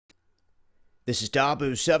This is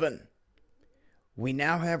Dabu7. We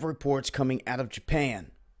now have reports coming out of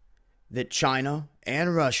Japan that China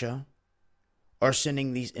and Russia are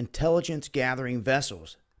sending these intelligence gathering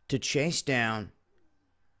vessels to chase down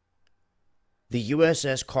the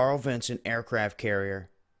USS Carl Vinson aircraft carrier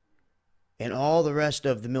and all the rest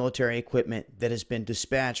of the military equipment that has been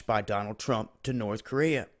dispatched by Donald Trump to North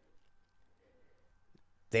Korea.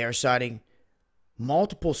 They are citing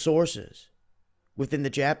multiple sources within the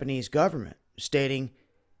Japanese government stating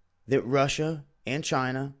that Russia and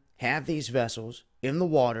China have these vessels in the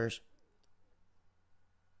waters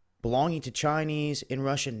belonging to Chinese and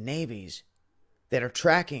Russian navies that are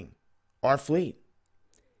tracking our fleet.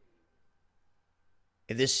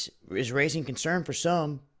 This is raising concern for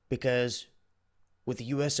some because with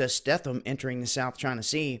the USS Stetham entering the South China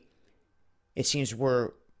Sea, it seems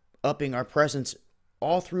we're upping our presence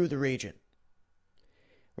all through the region.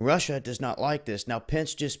 Russia does not like this. Now,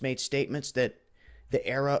 Pence just made statements that the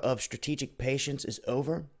era of strategic patience is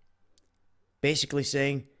over, basically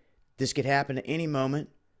saying this could happen at any moment.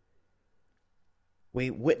 We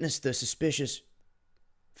witnessed the suspicious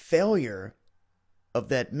failure of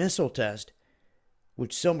that missile test,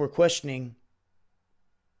 which some were questioning,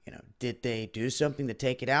 did they do something to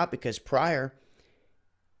take it out? Because prior,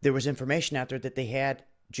 there was information out there that they had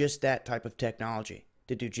just that type of technology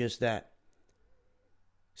to do just that.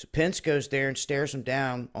 So Pence goes there and stares him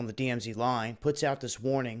down on the DMZ line, puts out this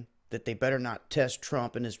warning that they better not test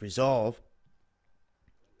Trump and his resolve.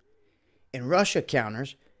 And Russia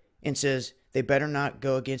counters and says they better not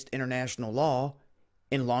go against international law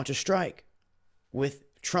and launch a strike, with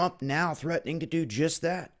Trump now threatening to do just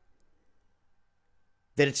that.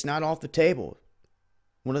 That it's not off the table.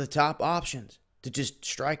 One of the top options to just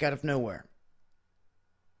strike out of nowhere.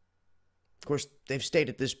 Of course, they've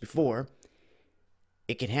stated this before.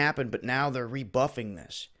 It can happen, but now they're rebuffing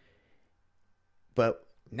this. But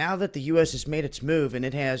now that the U.S. has made its move and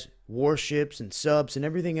it has warships and subs and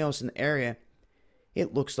everything else in the area,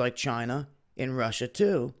 it looks like China and Russia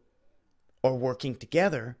too are working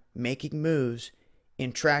together, making moves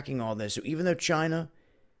in tracking all this. So even though China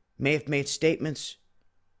may have made statements,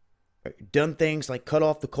 done things like cut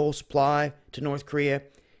off the coal supply to North Korea,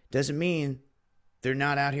 doesn't mean they're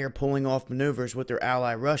not out here pulling off maneuvers with their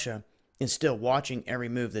ally Russia and still watching every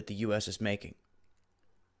move that the U.S. is making.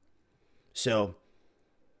 So,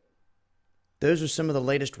 those are some of the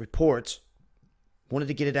latest reports. Wanted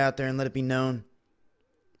to get it out there and let it be known.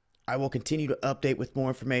 I will continue to update with more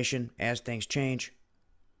information as things change.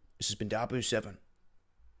 This has been Dabu7.